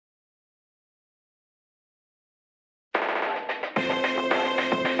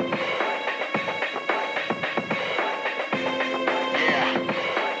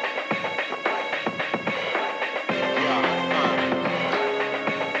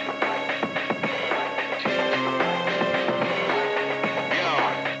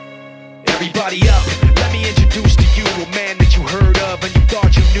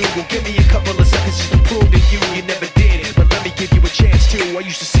Give me a couple of seconds just to prove to you you never did. But let me give you a chance too. I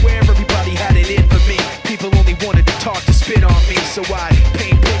used to swear everybody had it in for me. People only wanted to talk to spit on me. So I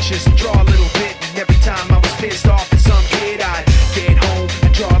paint pictures and draw a little bit. And every time I was pissed off at some kid, I'd get home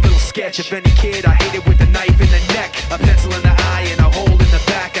and draw a little sketch of any kid I hated with a knife in the neck, a pencil in the eye, and a hole in the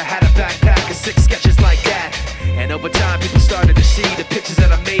back. I had a backpack of 6 sketches like that. And over time people started to see the pictures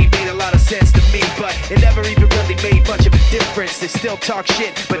that I made a lot of sense to me. But it never even really made much of a difference. They still talk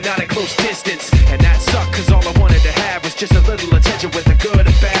shit, but not at close distance. And that sucked, cause all I wanted to have was just a little attention, whether good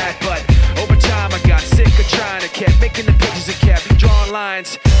or bad. But over time I got sick of trying to keep making the pictures and kept drawing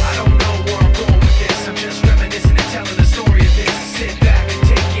lines. I don't know where I'm going with this, I'm just